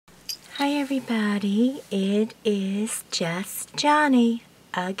Hi everybody, it is just Johnny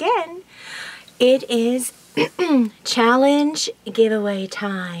again. It is challenge giveaway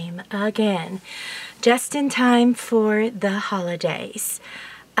time again, just in time for the holidays.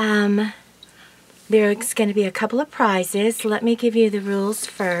 There's going to be a couple of prizes. Let me give you the rules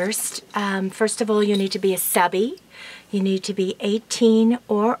first. First of all, you need to be a subbie. You need to be 18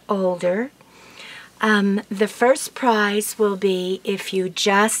 or older. The first prize will be if you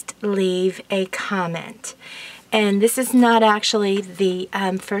just leave a comment. And this is not actually the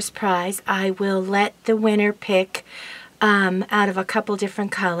first prize. I will let the winner pick out of a couple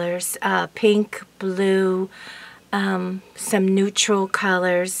different colors. Pink, blue, some neutral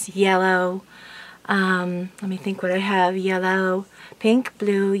colors, yellow. Let me think what I have. Yellow, pink,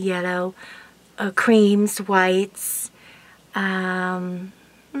 blue, yellow, creams, whites, oh,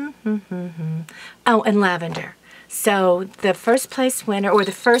 and lavender. So the first place winner, or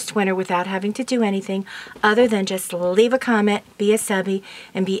the first winner without having to do anything other than just leave a comment, be a subbie,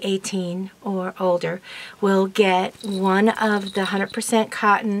 and be 18 or older, will get one of the 100%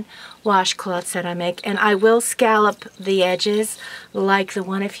 cotton washcloths that I make. And I will scallop the edges like the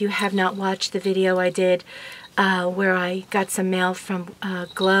one, if you have not watched the video I did where I got some mail from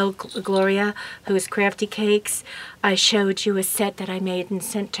Gloria, who is Crafty Cakes. I showed you a set that I made and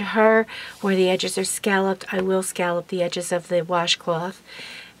sent to her where the edges are scalloped. I will scallop the edges of the washcloth.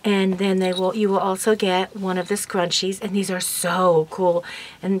 And then you will also get one of the scrunchies, and these are so cool.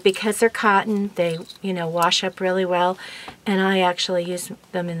 And because they're cotton, they, wash up really well. And I actually use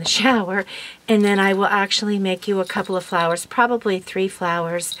them in the shower. And then I will actually make you a couple of flowers, probably 3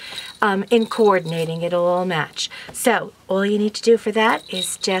 flowers, in coordinating. It'll all match. So all you need to do for that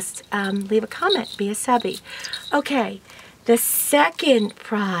is just leave a comment, be a subbie. Okay, the second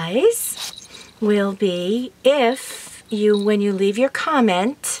prize will be when you leave your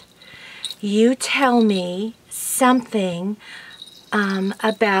comment, you tell me something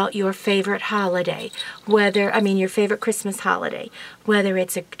about your favorite holiday, your favorite Christmas holiday, whether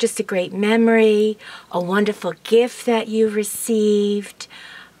it's just a great memory, a wonderful gift that you received,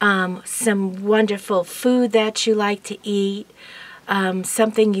 some wonderful food that you like to eat,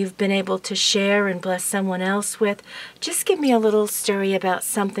 something you've been able to share and bless someone else with. Just give me a little story about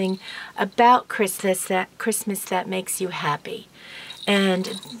something about Christmas that makes you happy. And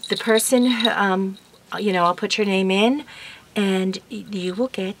the person, I'll put your name in, and you will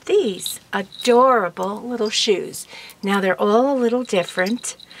get these adorable little shoes. Now they're all a little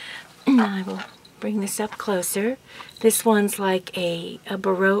different. I will bring this up closer. This one's like a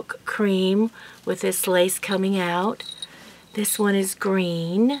Baroque cream with this lace coming out. This one is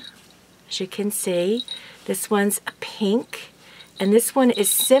green, as you can see. This one's a pink. And this one is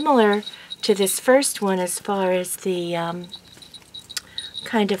similar to this first one as far as the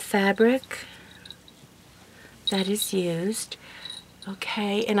kind of fabric that is used.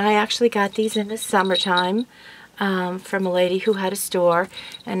 Okay, and I actually got these in the summertime from a lady who had a store.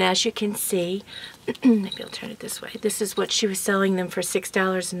 And as you can see, maybe I'll turn it this way. This is what she was selling them for,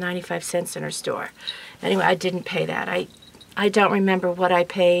 $6.95 in her store. Anyway, I didn't pay that. I don't remember what I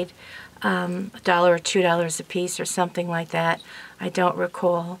paid, $1 or $2 a piece or something like that. I don't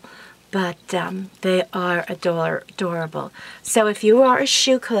recall, but they are adorable. So if you are a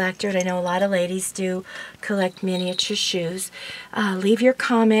shoe collector, and I know a lot of ladies do collect miniature shoes, leave your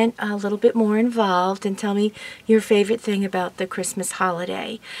comment a little bit more involved and tell me your favorite thing about the Christmas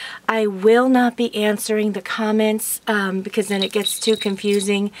holiday. I will not be answering the comments because then it gets too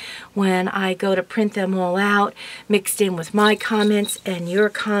confusing when I go to print them all out, mixed in with my comments and your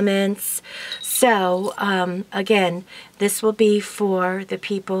comments. So, again, this will be for the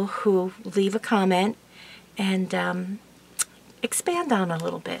people who leave a comment and expand on a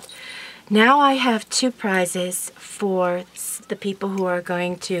little bit. Now I have 2 prizes for the people who are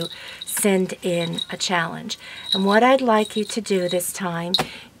going to send in a challenge. And what I'd like you to do this time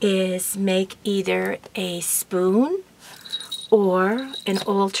is make either a spoon or an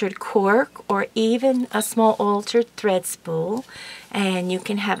altered cork, or even a small altered thread spool. And you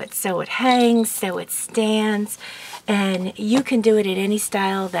can have it so it hangs, so it stands, and you can do it in any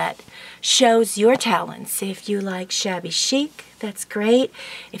style that shows your talents. If you like shabby chic, that's great.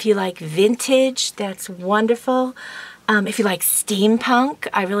 If you like vintage, that's wonderful. If you like steampunk,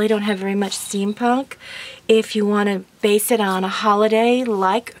 I really don't have very much steampunk. If you want to base it on a holiday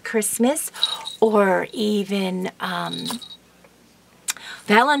like Christmas, or even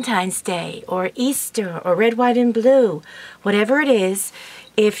Valentine's Day or Easter or red, white, and blue, whatever it is,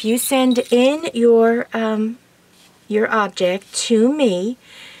 if you send in your object to me,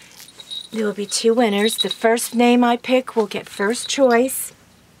 there will be 2 winners. The first name I pick will get first choice.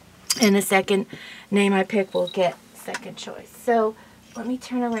 And the second name I pick will get second choice. So let me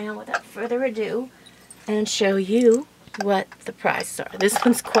turn around without further ado and show you what the prizes are. This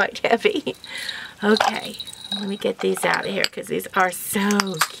one's quite heavy. Okay, let me get these out of here because these are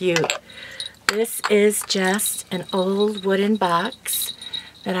so cute. This is just an old wooden box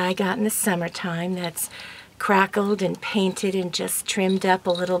that I got in the summertime that's crackled and painted and just trimmed up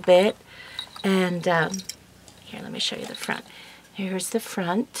a little bit. And here, let me show you the front. Here's the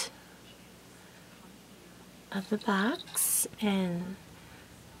front of the box, and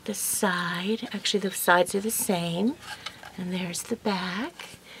the side, actually the sides are the same, and there's the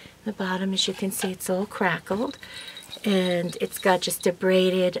back. The bottom, as you can see, it's all crackled, and it's got just a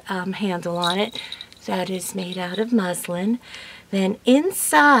braided handle on it that is made out of muslin. Then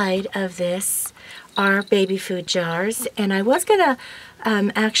inside of this are baby food jars, and I was gonna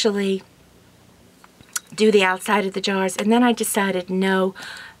actually do the outside of the jars, and then I decided no,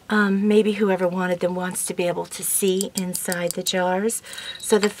 maybe whoever wanted them wants to be able to see inside the jars.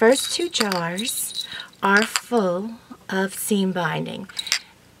 So the first two jars are full of seam binding.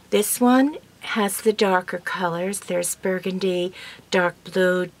 This one has the darker colors. There's burgundy, dark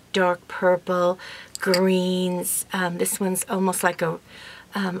blue, dark purple, greens. This one's almost like a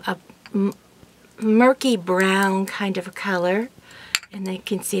murky brown kind of a color. And you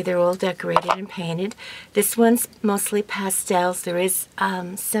can see they're all decorated and painted. This one's mostly pastels. There is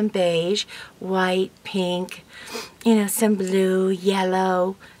some beige, white, pink, you know, some blue,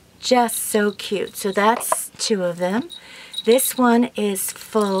 yellow. Just so cute. So that's two of them. This one is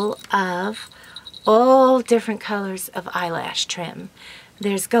full of all different colors of eyelash trim.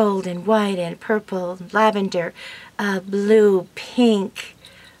 There's gold and white and purple, lavender, blue, pink,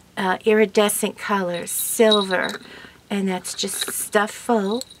 iridescent colors, silver. And that's just stuffed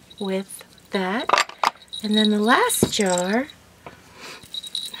full with that. And then the last jar,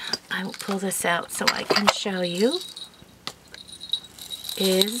 I will pull this out so I can show you,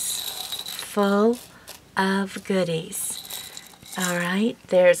 is full of goodies. Alright,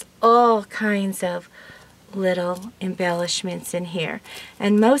 there's all kinds of little embellishments in here.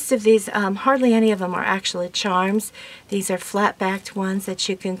 And most of these, hardly any of them are actually charms. These are flat-backed ones that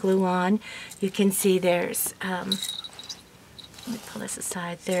you can glue on. You can see there's let me pull this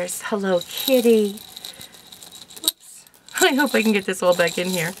aside. There's Hello Kitty. Whoops. I hope I can get this all back in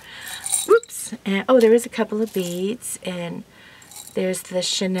here. Whoops. And, oh, there is a couple of beads. And there's the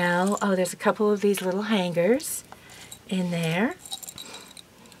Chanel. Oh, there's a couple of these little hangers in there.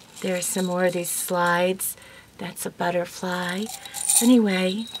 There's some more of these slides. That's a butterfly.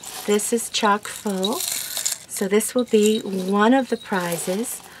 Anyway, this is chock full. So this will be one of the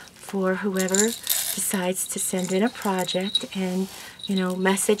prizes for whoever decides to send in a project and, you know,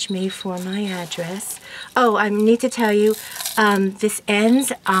 message me for my address. Oh, I need to tell you, this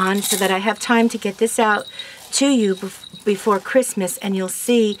ends on, so that I have time to get this out to you before Christmas, and you'll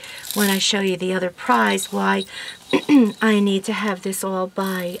see when I show you the other prize why I need to have this all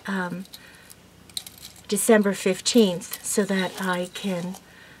by December 15th so that I can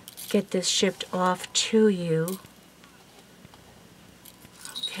get this shipped off to you.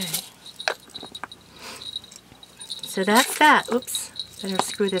 Okay. So that's that. Oops, better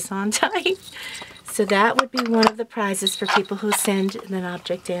screw this on tight. So that would be one of the prizes for people who send an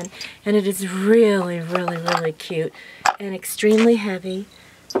object in. And it is really, really, really cute and extremely heavy.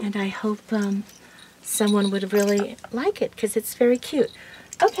 And I hope someone would really like it because it's very cute.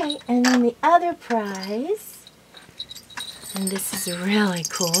 Okay, and then the other prize, and this is really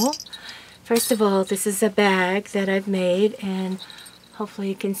cool. First of all, this is a bag that I've made, and hopefully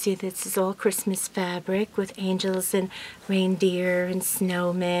you can see this is all Christmas fabric with angels and reindeer and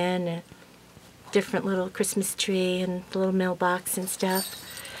snowmen and different little Christmas tree and the little mailbox and stuff.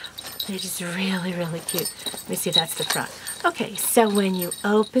 It is really, really cute. Let me see, that's the front. Okay, so when you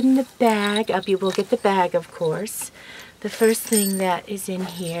open the bag up, you will get the bag, of course. The first thing that is in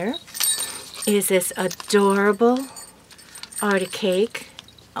here is this adorable Art Cake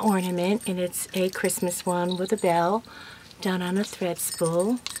ornament, and it's a Christmas one with a bell done on a thread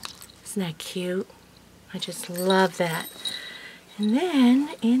spool. Isn't that cute? I just love that. And then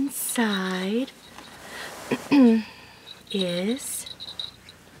inside is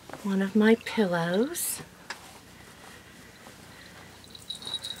one of my pillows.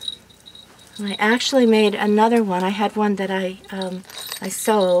 And I actually made another one. I had one that I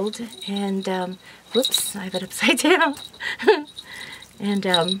sold, and whoops, I have it upside down.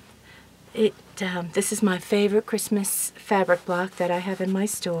 And this is my favorite Christmas fabric block that I have in my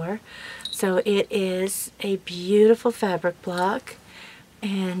store. So it is a beautiful fabric block,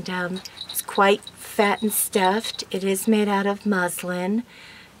 and it's quite fat and stuffed. It is made out of muslin,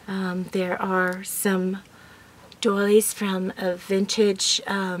 There are some doilies from a vintage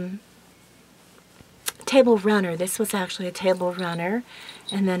table runner. This was actually a table runner,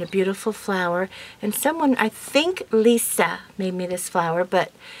 and then a beautiful flower. And someone, I think Lisa, made me this flower,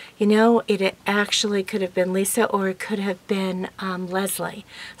 but you know, it actually could have been Lisa, or it could have been Leslie.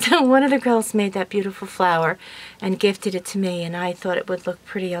 So one of the girls made that beautiful flower and gifted it to me, and I thought it would look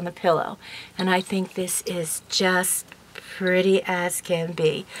pretty on the pillow. And I think this is just pretty as can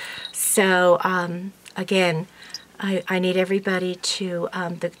be. So again, I need everybody to,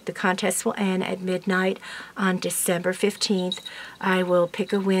 the contest will end at midnight on December 15th. I will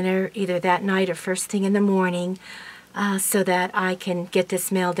pick a winner either that night or first thing in the morning so that I can get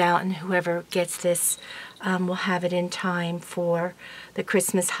this mailed out, and whoever gets this will have it in time for the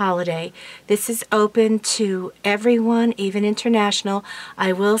Christmas holiday. This is open to everyone, even international.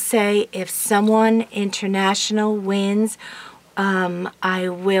 I will say if someone international wins, I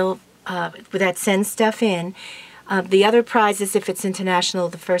will, that sends stuff in. The other prizes, if it's international,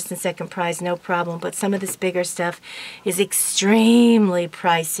 the first and second prize, no problem. But some of this bigger stuff is extremely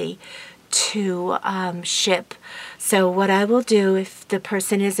pricey to ship. So what I will do, if the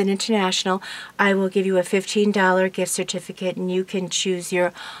person is an international, I will give you a $15 gift certificate, and you can choose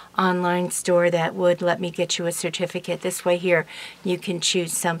your online store that would let me get you a certificate. This way here, you can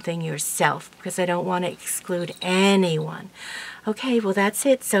choose something yourself, because I don't want to exclude anyone. Okay, well that's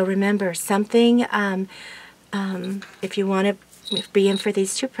it. So remember, something... if you want to be in for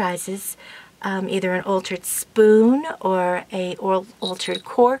these two prizes, either an altered spoon or a altered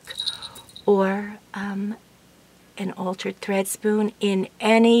cork, or an altered thread spoon in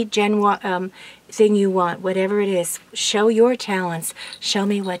any thing you want, whatever it is. Show your talents. Show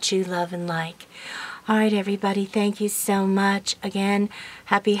me what you love and like. All right, everybody, thank you so much. Again,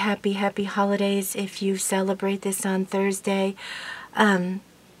 happy, happy, happy holidays if you celebrate this on Thursday. I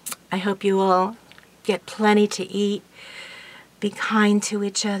hope you all get plenty to eat. Be kind to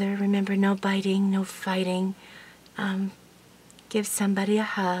each other. Remember, no biting, no fighting. Give somebody a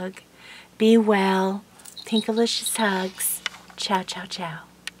hug. Be well. Tinkalicious hugs. Ciao, ciao, ciao.